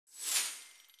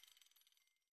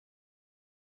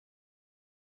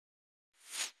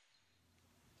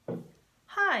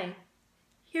Hi,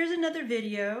 here's another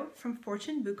video from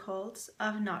Fortune Buchholz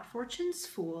of Not Fortune's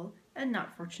Fool and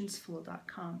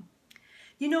NotFortune'sFool.com.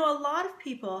 You know, a lot of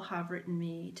people have written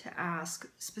me to ask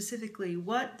specifically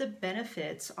what the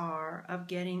benefits are of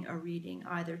getting a reading,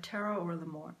 either tarot or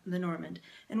Lenormand,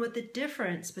 and what the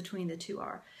difference between the two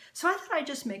are. So I thought I'd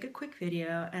just make a quick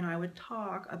video and I would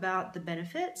talk about the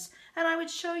benefits, and I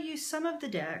would show you some of the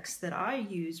decks that I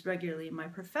use regularly in my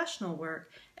professional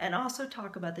work, and also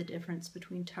talk about the difference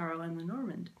between tarot and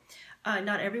Lenormand.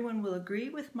 Not everyone will agree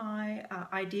with my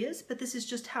ideas, but this is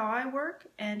just how I work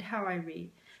and how I read.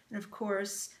 And of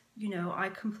course, you know, I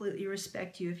completely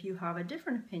respect you if you have a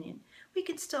different opinion. We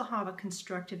can still have a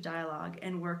constructive dialogue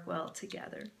and work well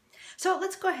together. So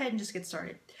let's go ahead and just get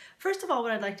started. First of all,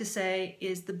 what I'd like to say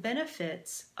is the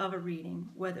benefits of a reading,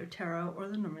 whether tarot or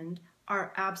Lenormand,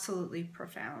 are absolutely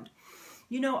profound.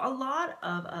 You know, a lot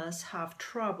of us have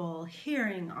trouble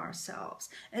hearing ourselves.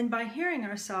 And by hearing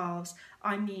ourselves,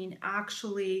 I mean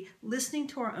actually listening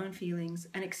to our own feelings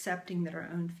and accepting that our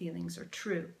own feelings are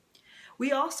true.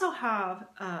 We also have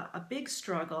a big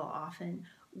struggle often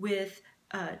with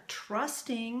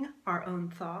trusting our own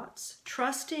thoughts,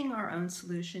 trusting our own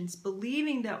solutions,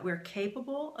 believing that we're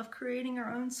capable of creating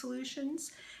our own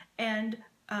solutions, and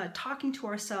talking to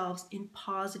ourselves in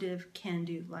positive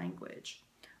can-do language.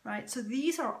 Right? So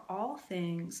these are all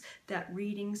things that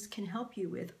readings can help you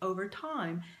with over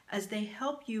time as they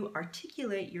help you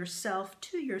articulate yourself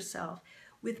to yourself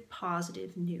with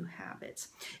positive new habits.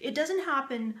 It doesn't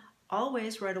happen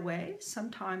always right away.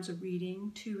 Sometimes a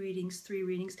reading, 2 readings, 3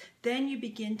 readings, then you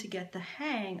begin to get the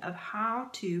hang of how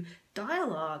to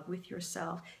dialogue with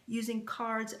yourself using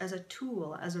cards as a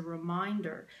tool, as a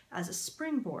reminder, as a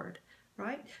springboard.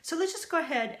 Right? So let's just go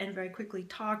ahead and very quickly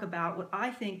talk about what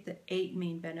I think the 8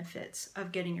 main benefits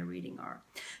of getting a reading are.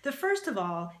 The first of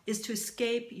all is to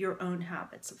escape your own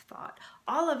habits of thought.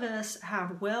 All of us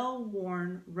have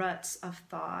well-worn ruts of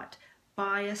thought,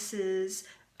 biases,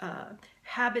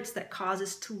 habits that cause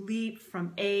us to leap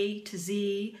from A to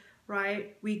Z,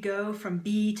 right? We go from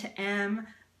B to M.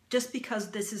 Just because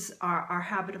this is our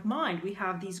habit of mind. We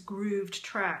have these grooved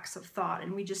tracks of thought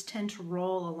and we just tend to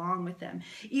roll along with them,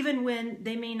 even when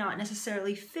they may not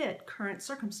necessarily fit current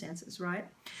circumstances, right?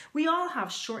 We all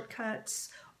have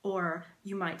shortcuts, or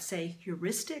you might say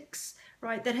heuristics,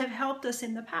 right, that have helped us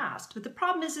in the past. But the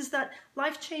problem is that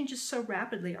life changes so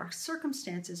rapidly, our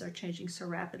circumstances are changing so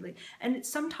rapidly, and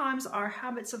sometimes our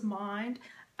habits of mind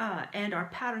and our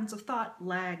patterns of thought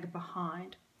lag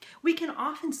behind. We can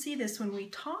often see this when we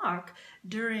talk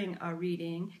during a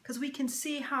reading, because we can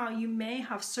see how you may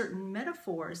have certain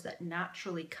metaphors that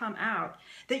naturally come out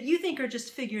that you think are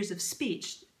just figures of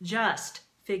speech,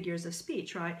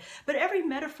 right? But every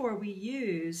metaphor we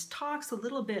use talks a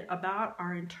little bit about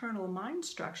our internal mind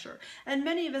structure. And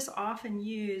many of us often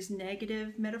use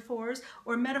negative metaphors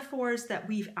or metaphors that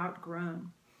we've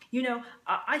outgrown. You know,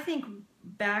 I think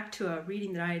back to a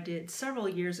reading that I did several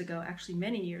years ago, actually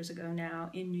many years ago now,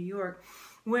 in New York,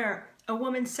 where a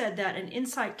woman said that an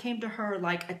insight came to her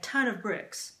like a ton of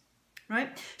bricks,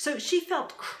 right? So she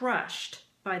felt crushed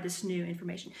by this new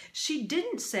information. She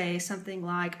didn't say something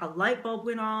like a light bulb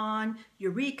went on,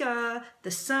 eureka,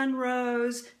 the sun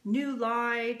rose, new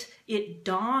light, it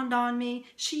dawned on me.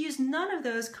 She used none of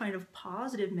those kind of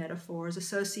positive metaphors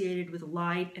associated with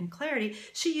light and clarity.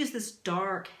 She used this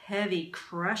dark, heavy,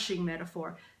 crushing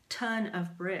metaphor, ton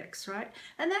of bricks, right?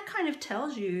 And that kind of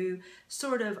tells you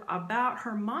sort of about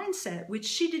her mindset, which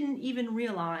she didn't even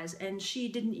realize and she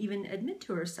didn't even admit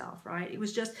to herself, right? It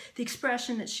was just the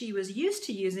expression that she was used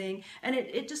to using, and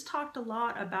it just talked a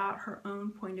lot about her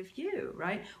own point of view,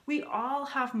 right? We all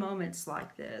have moments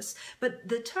like this, but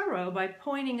the tarot, by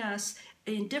pointing us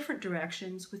in different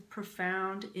directions with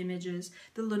profound images,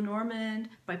 the Lenormand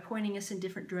by pointing us in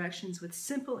different directions with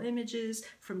simple images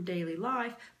from daily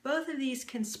life, both of these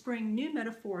can spring new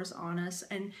metaphors on us,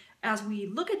 and as we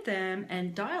look at them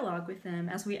and dialogue with them,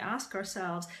 as we ask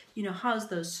ourselves, you know, how does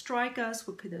those strike us?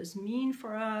 What could those mean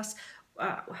for us?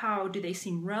 How do they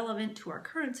seem relevant to our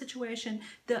current situation?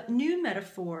 The new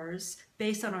metaphors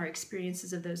based on our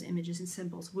experiences of those images and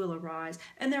symbols will arise,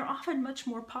 and they're often much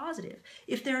more positive.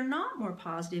 If they're not more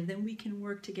positive, then we can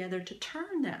work together to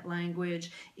turn that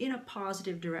language in a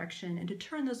positive direction and to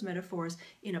turn those metaphors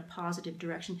in a positive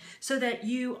direction so that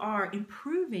you are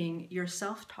improving your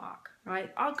self-talk,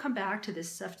 right? I'll come back to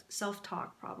this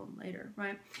self-talk problem later,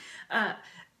 right?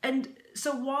 And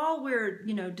so while we're,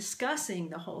 you know, discussing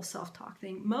the whole self-talk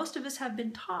thing, most of us have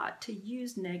been taught to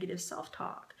use negative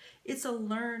self-talk. It's a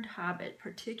learned habit,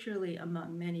 particularly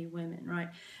among many women, right?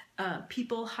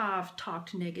 People have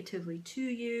talked negatively to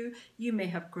you. You may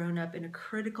have grown up in a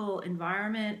critical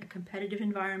environment, a competitive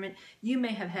environment. You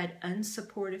may have had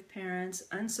unsupportive parents,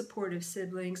 unsupportive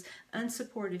siblings,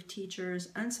 unsupportive teachers,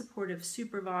 unsupportive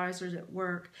supervisors at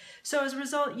work. So as a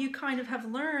result, you kind of have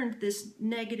learned this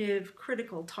negative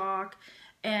critical talk,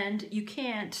 and you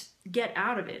can't get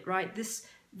out of it, right? This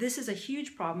is a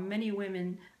huge problem. Many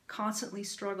women constantly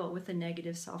struggle with the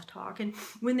negative self-talk, and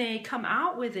when they come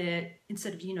out with it,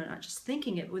 instead of not just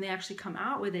thinking it, when they actually come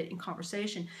out with it in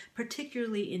conversation,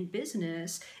 particularly in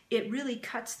business, it really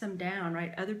cuts them down,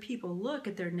 right? Other people look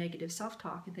at their negative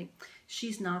self-talk and think,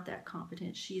 she's not that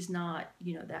competent, she's not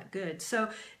that good. So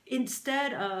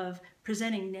instead of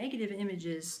presenting negative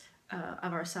images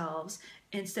of ourselves,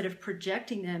 instead of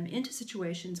projecting them into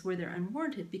situations where they're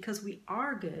unwarranted, because we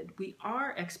are good, we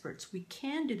are experts, we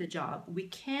can do the job, we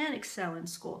can excel in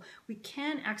school, we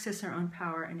can access our own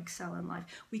power and excel in life.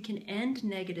 We can end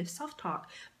negative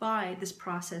self-talk by this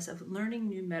process of learning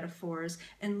new metaphors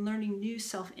and learning new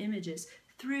self-images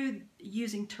through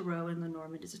using Tarot and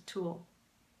Lenormand as a tool.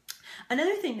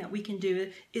 Another thing that we can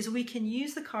do is we can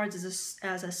use the cards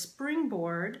as a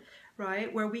springboard,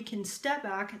 right, where we can step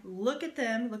back, look at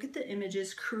them, look at the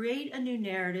images, create a new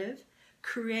narrative,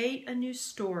 create a new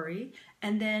story,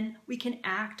 and then we can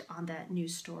act on that new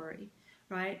story,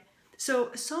 right?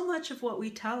 So much of what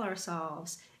we tell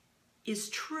ourselves is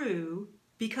true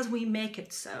because we make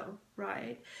it so,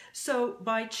 right? So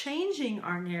by changing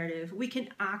our narrative, we can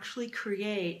actually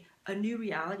create a new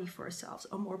reality for ourselves,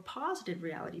 a more positive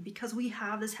reality, because we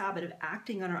have this habit of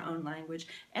acting on our own language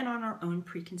and on our own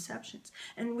preconceptions.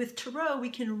 And with Tarot, we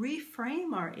can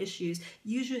reframe our issues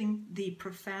using the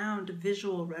profound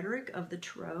visual rhetoric of the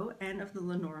Tarot and of the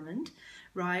Lenormand,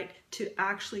 right, to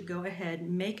actually go ahead,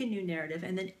 make a new narrative,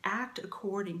 and then act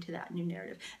according to that new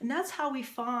narrative. And that's how we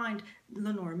find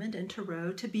Lenormand and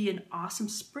Tarot to be an awesome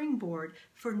springboard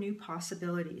for new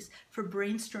possibilities, for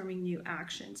brainstorming new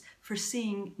actions, for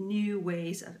seeing new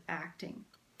ways of acting.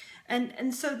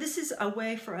 And so this is a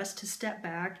way for us to step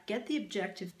back, get the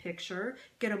objective picture,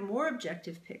 get a more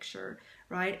objective picture,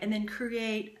 right, and then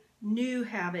create new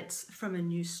habits from a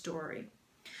new story.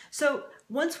 So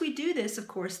once we do this, of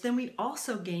course, then we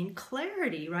also gain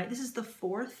clarity, right? This is the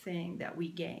fourth thing that we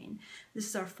gain. This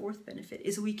is our fourth benefit,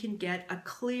 is we can get a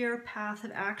clear path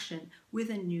of action with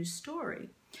a new story,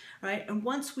 right? And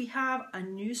once we have a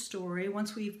new story,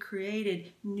 once we've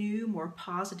created new, more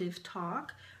positive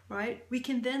talk, right, we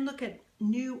can then look at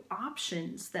new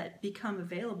options that become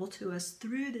available to us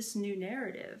through this new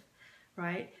narrative,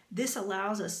 right? This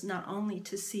allows us not only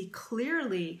to see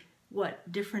clearly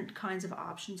what different kinds of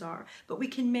options are, but we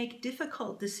can make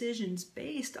difficult decisions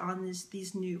based on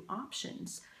these new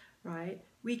options, right?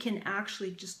 We can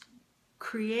actually just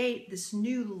create this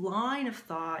new line of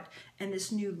thought and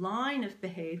this new line of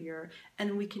behavior,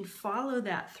 and we can follow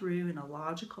that through in a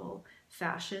logical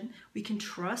fashion. We can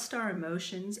trust our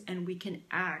emotions, and we can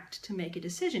act to make a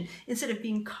decision instead of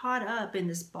being caught up in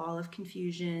this ball of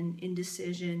confusion,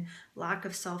 indecision, lack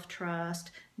of self-trust,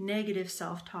 negative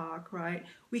self-talk, right?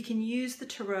 We can use the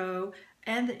Tarot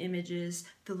and the images,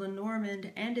 the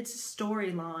Lenormand and its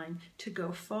storyline to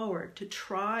go forward, to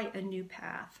try a new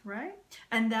path, right?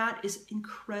 And that is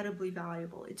incredibly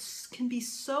valuable. It can be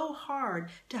so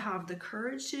hard to have the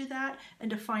courage to do that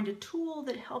and to find a tool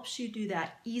that helps you do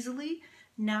that easily,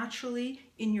 naturally,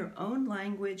 in your own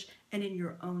language and in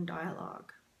your own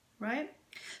dialogue, right?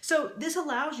 So this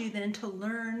allows you then to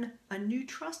learn a new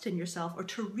trust in yourself, or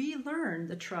to relearn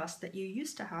the trust that you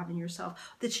used to have in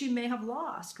yourself that you may have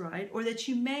lost, right? Or that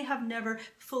you may have never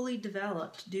fully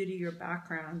developed due to your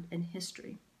background and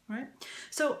history, right?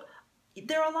 So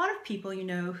there are a lot of people,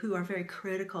 who are very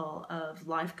critical of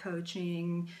life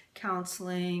coaching,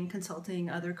 counseling, consulting,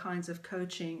 other kinds of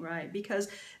coaching, right? Because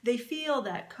they feel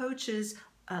that coaches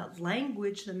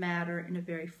language the matter in a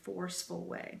very forceful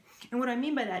way. And what I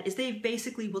mean by that is they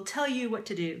basically will tell you what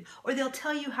to do, or they'll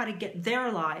tell you how to get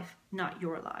their life, not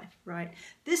your life, right?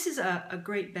 This is a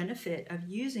great benefit of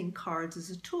using cards as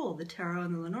a tool, the Tarot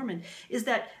and the Lenormand, is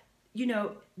that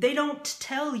they don't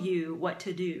tell you what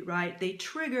to do, right? They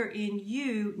trigger in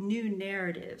you new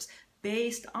narratives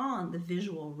based on the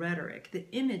visual rhetoric, the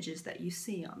images that you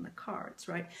see on the cards,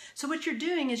 right? So what you're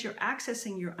doing is you're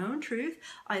accessing your own truth,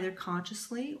 either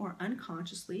consciously or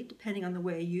unconsciously, depending on the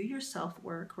way you yourself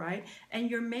work, right?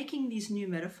 And you're making these new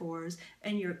metaphors,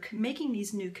 and you're making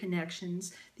these new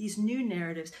connections, these new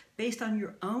narratives based on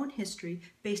your own history,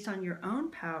 based on your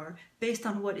own power, based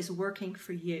on what is working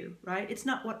for you, right? It's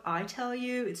not what I tell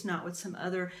you, it's not what some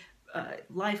other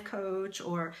life coach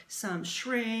or some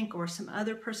shrink or some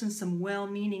other person, some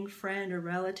well-meaning friend or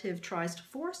relative tries to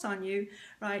force on you,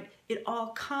 right? It all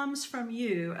comes from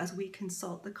you as we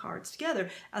consult the cards together,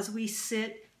 as we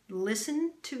sit,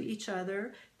 listen to each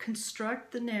other,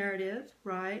 construct the narrative,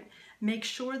 right? Make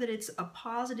sure that it's a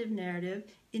positive narrative,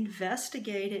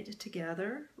 investigate it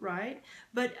together, right?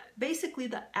 But basically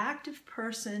the active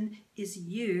person is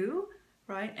you,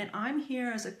 right? And I'm here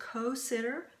as a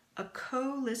co-sitter, a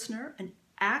co-listener, an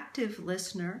active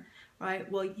listener,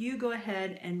 right? Well, you go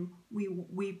ahead and we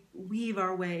weave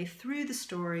our way through the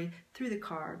story, through the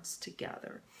cards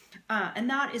together. And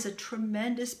that is a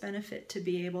tremendous benefit, to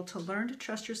be able to learn to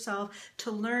trust yourself, to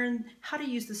learn how to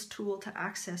use this tool to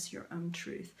access your own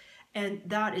truth. And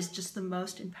that is just the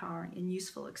most empowering and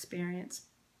useful experience.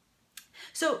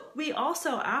 So we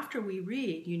also, after we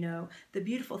read, you know, the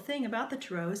beautiful thing about the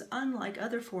tarot is, unlike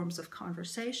other forms of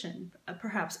conversation,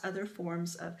 perhaps other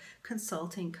forms of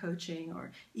consulting, coaching,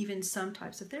 or even some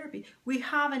types of therapy, we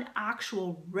have an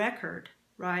actual record,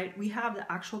 right? We have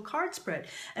the actual card spread,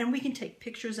 and we can take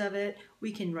pictures of it.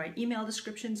 We can write email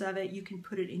descriptions of it. You can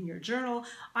put it in your journal.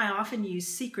 I often use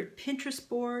secret Pinterest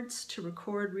boards to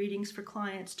record readings for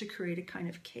clients, to create a kind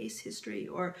of case history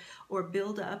or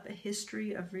build up a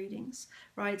history of readings,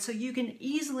 right? So you can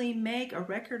easily make a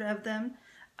record of them,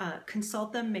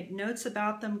 consult them, make notes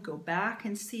about them, go back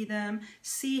and see them,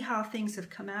 see how things have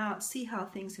come out, see how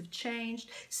things have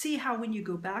changed, see how when you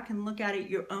go back and look at it,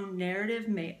 your own narrative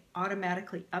may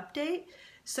automatically update,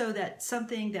 so that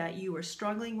something that you were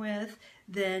struggling with,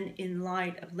 then in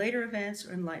light of later events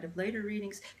or in light of later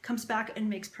readings, comes back and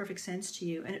makes perfect sense to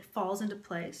you, and it falls into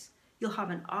place. You'll have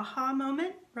an aha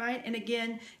moment, right? And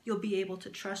again, you'll be able to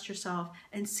trust yourself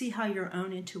and see how your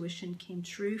own intuition came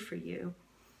true for you.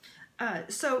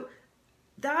 So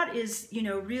that is, you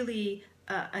know, really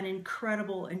an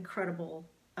incredible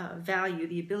value,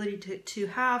 the ability to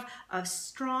have a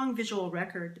strong visual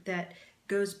record that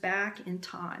goes back in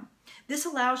time. This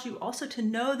allows you also to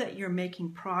know that you're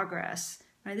making progress.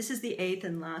 Right? This is the eighth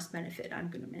and last benefit I'm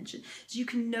going to mention. So you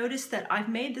can notice that I've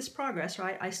made this progress,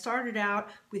 right? I started out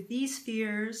with these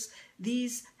fears,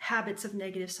 these habits of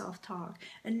negative self-talk,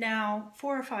 and now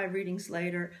 4 or 5 readings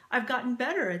later, I've gotten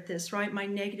better at this, right? My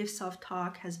negative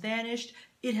self-talk has vanished.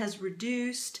 It has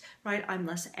reduced, right? I'm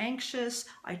less anxious.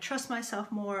 I trust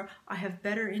myself more. I have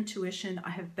better intuition.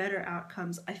 I have better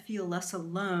outcomes. I feel less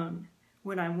alone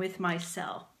when I'm with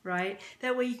myself, right?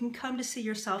 That way you can come to see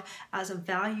yourself as a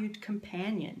valued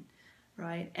companion,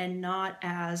 right? And not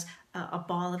as a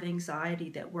ball of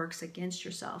anxiety that works against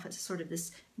yourself, as sort of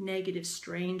this negative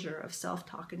stranger of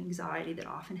self-talk and anxiety that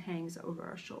often hangs over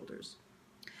our shoulders.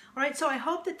 All right, so I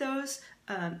hope that those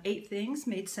 8 things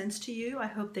made sense to you. I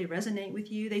hope they resonate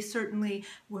with you. They certainly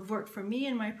have worked for me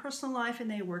in my personal life, and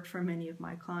they worked for many of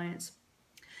my clients.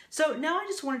 So now I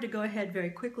just wanted to go ahead very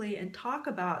quickly and talk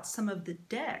about some of the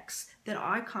decks that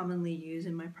I commonly use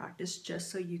in my practice, just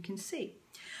so you can see.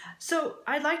 So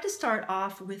I'd like to start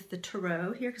off with the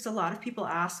tarot here, because a lot of people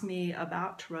ask me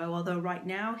about tarot, although right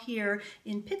now here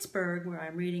in Pittsburgh, where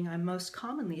I'm reading, I'm most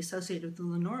commonly associated with the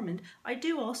Lenormand. I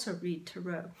do also read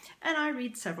tarot, and I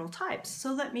read several types.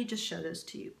 So let me just show those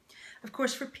to you. Of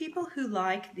course, for people who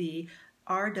like the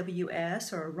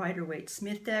RWS or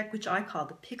Rider-Waite-Smith deck, which I call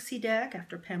the Pixie deck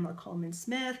after Pamela Coleman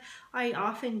Smith, I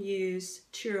often use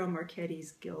Ciro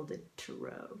Marchetti's Gilded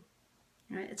Tarot.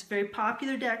 Right? It's a very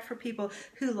popular deck for people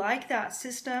who like that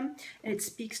system, and it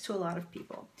speaks to a lot of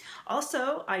people.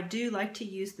 Also, I do like to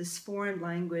use this foreign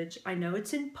language. I know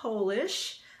it's in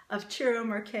Polish, of Ciro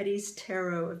Marchetti's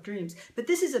Tarot of Dreams. But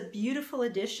this is a beautiful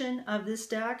edition of this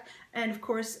deck, and of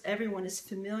course everyone is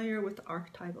familiar with the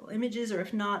archetypal images, or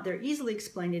if not, they're easily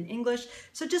explained in English.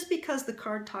 So just because the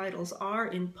card titles are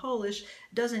in Polish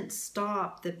doesn't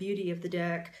stop the beauty of the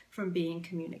deck from being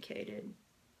communicated.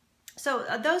 So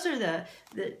those are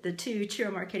the 2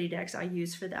 Ciro Marchetti decks I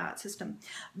use for that system.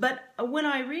 But when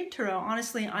I read tarot,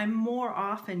 honestly, I'm more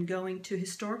often going to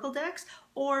historical decks,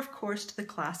 or of course to the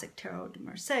classic Tarot de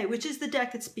Marseille, which is the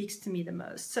deck that speaks to me the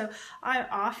most. So I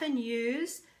often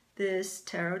use this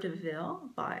Tarot de Ville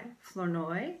by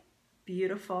Flournoy,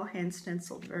 beautiful hand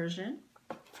stenciled version.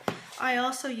 I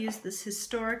also use this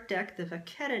historic deck, the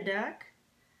Vachetta deck,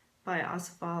 by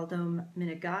Osvaldo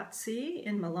Minigazzi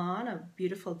in Milan, a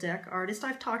beautiful deck artist.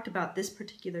 I've talked about this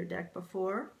particular deck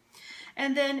before.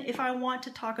 And then if I want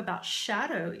to talk about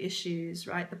shadow issues,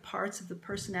 right, the parts of the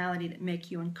personality that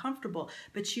make you uncomfortable,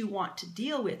 but you want to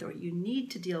deal with or you need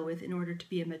to deal with in order to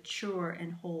be a mature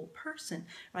and whole person,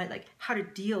 right, like how to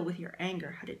deal with your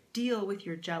anger, how to deal with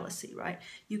your jealousy, right?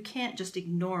 You can't just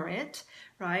ignore it,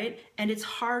 right? And it's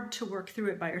hard to work through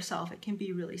it by yourself. It can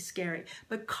be really scary.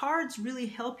 But cards really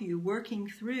help you working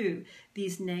through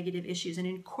these negative issues and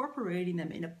incorporating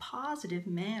them in a positive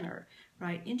manner,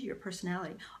 right, into your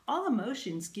personality. All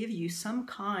emotions give you some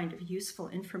kind of useful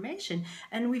information,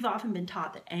 and we've often been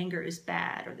taught that anger is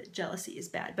bad or that jealousy is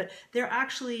bad, but they're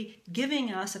actually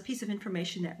giving us a piece of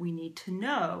information that we need to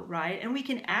know, right? And we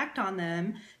can act on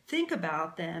them, think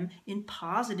about them in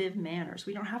positive manners.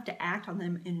 We don't have to act on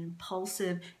them in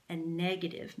impulsive and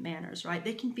negative manners, right?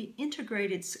 They can be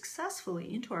integrated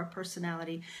successfully into our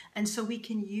personality, and so we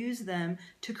can use them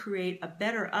to create a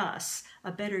better us,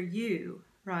 a better you,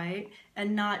 right?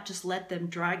 And not just let them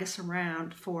drag us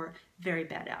around for very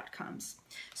bad outcomes.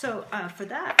 So for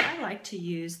that, I like to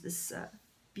use this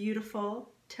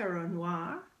beautiful Tarot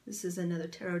Noir. This is another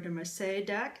Tarot de Marseille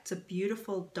deck. It's a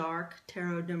beautiful dark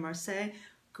Tarot de Marseille,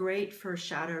 great for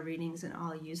shadow readings, and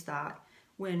I'll use that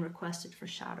when requested for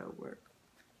shadow work.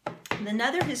 And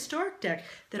another historic deck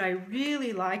that I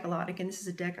really like a lot, again, this is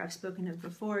a deck I've spoken of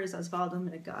before, is Osvaldo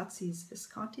Minigazzi's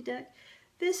Visconti deck.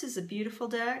 This is a beautiful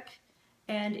deck,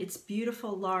 and its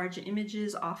beautiful large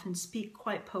images often speak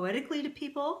quite poetically to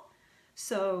people.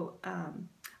 So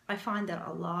I find that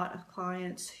a lot of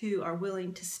clients who are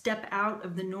willing to step out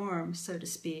of the norm, so to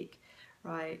speak,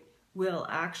 right, will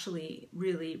actually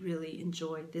really, really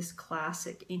enjoy this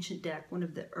classic ancient deck, one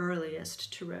of the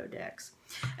earliest tarot decks.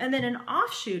 And then an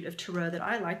offshoot of tarot that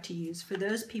I like to use for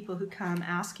those people who come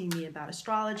asking me about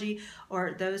astrology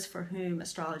or those for whom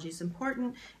astrology is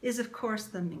important is, of course,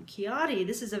 the Minchiati.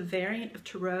 This is a variant of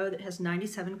tarot that has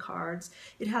 97 cards.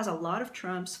 It has a lot of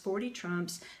trumps, 40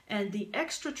 trumps, and the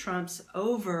extra trumps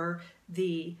over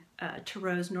the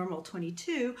Tarot's normal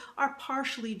 22 are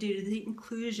partially due to the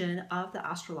inclusion of the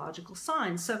astrological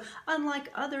signs. So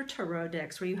unlike other tarot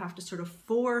decks where you have to sort of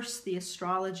force the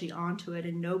astrology onto it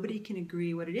and nobody can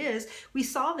agree what it is, we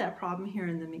solve that problem here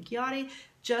in the Minchiati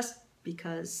just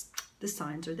because the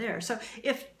signs are there. So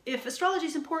if astrology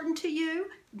is important to you,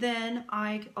 then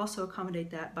I also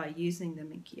accommodate that by using the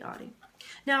Minchiati.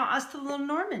 Now, as to the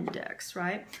Lenormand decks,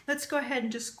 right, let's go ahead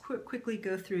and just quickly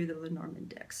go through the Lenormand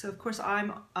decks. So, of course,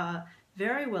 I'm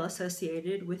very well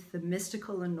associated with the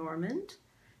mystical Lenormand.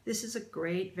 This is a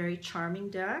great, very charming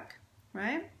deck,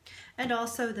 right? And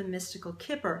also the mystical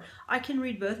Kipper. I can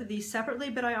read both of these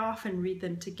separately, but I often read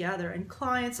them together, and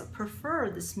clients prefer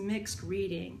this mixed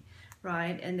reading,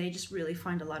 right? And they just really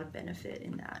find a lot of benefit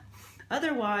in that.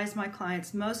 Otherwise, my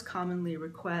clients most commonly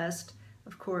request,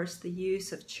 of course, the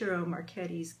use of Ciro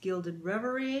Marchetti's Gilded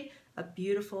Reverie, a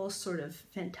beautiful sort of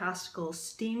fantastical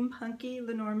steampunky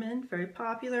Lenormand, very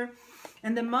popular.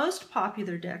 And the most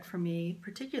popular deck for me,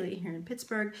 particularly here in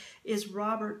Pittsburgh, is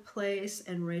Robert Place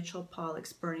and Rachel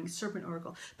Pollack's Burning Serpent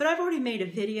Oracle. But I've already made a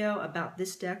video about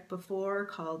this deck before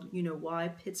called, you know, Why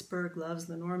Pittsburgh Loves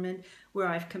Lenormand, where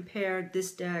I've compared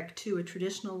this deck to a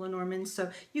traditional Lenormand.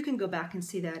 So you can go back and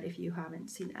see that if you haven't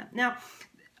seen that. Now,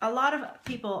 a lot of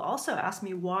people also ask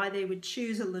me why they would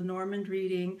choose a Lenormand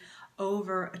reading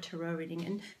over a tarot reading.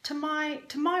 And to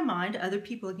my mind, other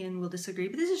people again will disagree,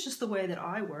 but this is just the way that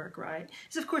I work, right?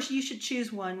 Is of course you should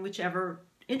choose one whichever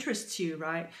interests you,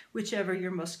 right? Whichever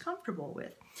you're most comfortable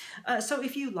with. So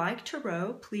if you like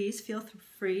tarot, please feel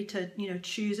free to, you know,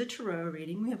 choose a tarot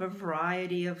reading. We have a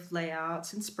variety of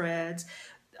layouts and spreads.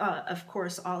 Of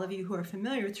course, all of you who are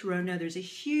familiar with tarot know there's a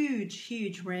huge,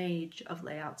 huge range of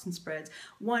layouts and spreads,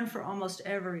 one for almost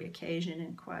every occasion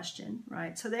in question,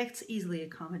 right? So that's easily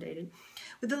accommodated.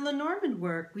 With the Lenormand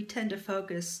work, we tend to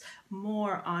focus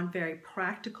more on very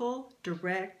practical,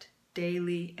 direct,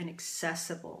 daily, and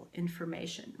accessible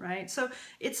information, right? So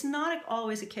it's not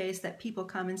always a case that people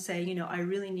come and say, you know, I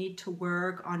really need to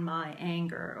work on my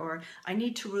anger, or I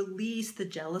need to release the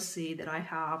jealousy that I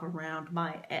have around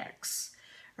my ex.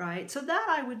 Right? So that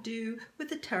I would do with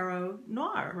the Tarot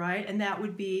Noir, right? And that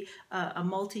would be a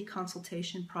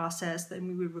multi-consultation process. Then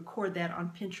we would record that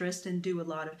on Pinterest and do a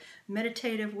lot of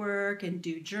meditative work and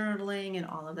do journaling and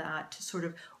all of that to sort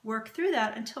of work through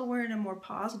that until we're in a more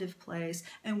positive place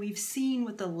and we've seen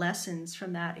what the lessons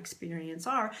from that experience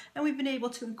are, and we've been able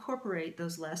to incorporate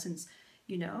those lessons,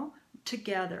 you know,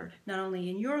 together, not only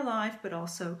in your life, but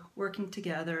also working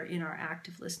together in our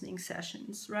active listening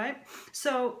sessions, right?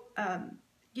 So,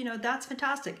 you know, that's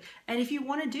fantastic. And if you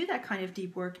want to do that kind of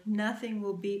deep work, nothing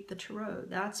will beat the tarot,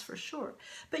 that's for sure.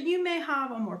 But you may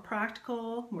have a more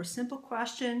practical, more simple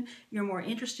question. You're more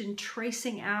interested in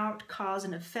tracing out cause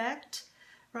and effect,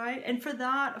 right? And for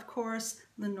that, of course,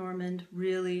 Lenormand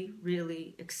really,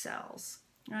 really excels,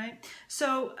 right?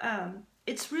 So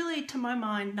it's really, to my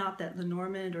mind, not that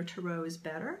Lenormand or Tarot is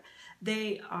better.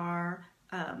 They are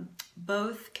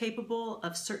both capable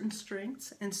of certain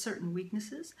strengths and certain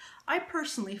weaknesses. I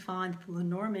personally find that the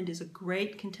Lenormand is a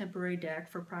great contemporary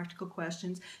deck for practical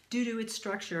questions due to its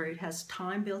structure. It has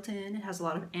time built in, it has a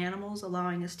lot of animals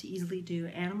allowing us to easily do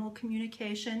animal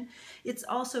communication. It's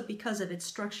also, because of its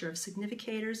structure of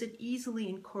significators, it easily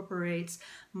incorporates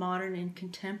modern and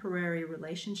contemporary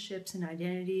relationships and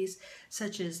identities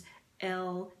such as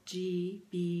LGBTIA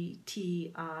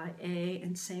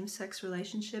and same-sex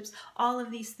relationships. All of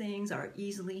these things are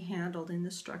easily handled in the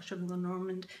structure of the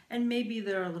Lenormand, and maybe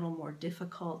they're a little more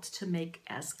difficult to make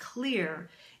as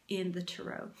clear in the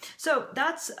Tarot. So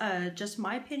that's just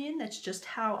my opinion. That's just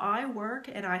how I work,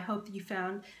 and I hope that you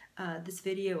found this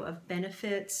video of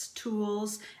benefits,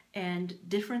 tools, and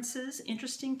differences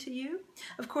interesting to you.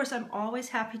 Of course, I'm always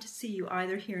happy to see you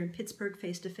either here in Pittsburgh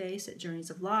face-to-face at Journeys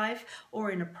of Life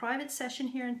or in a private session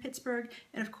here in Pittsburgh.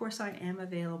 And of course, I am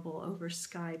available over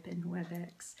Skype and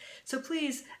WebEx. So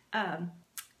please,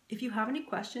 if you have any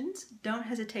questions, don't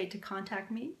hesitate to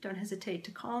contact me. Don't hesitate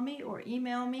to call me or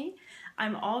email me.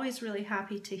 I'm always really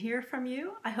happy to hear from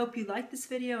you. I hope you liked this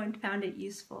video and found it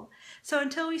useful. So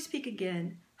until we speak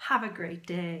again, have a great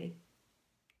day.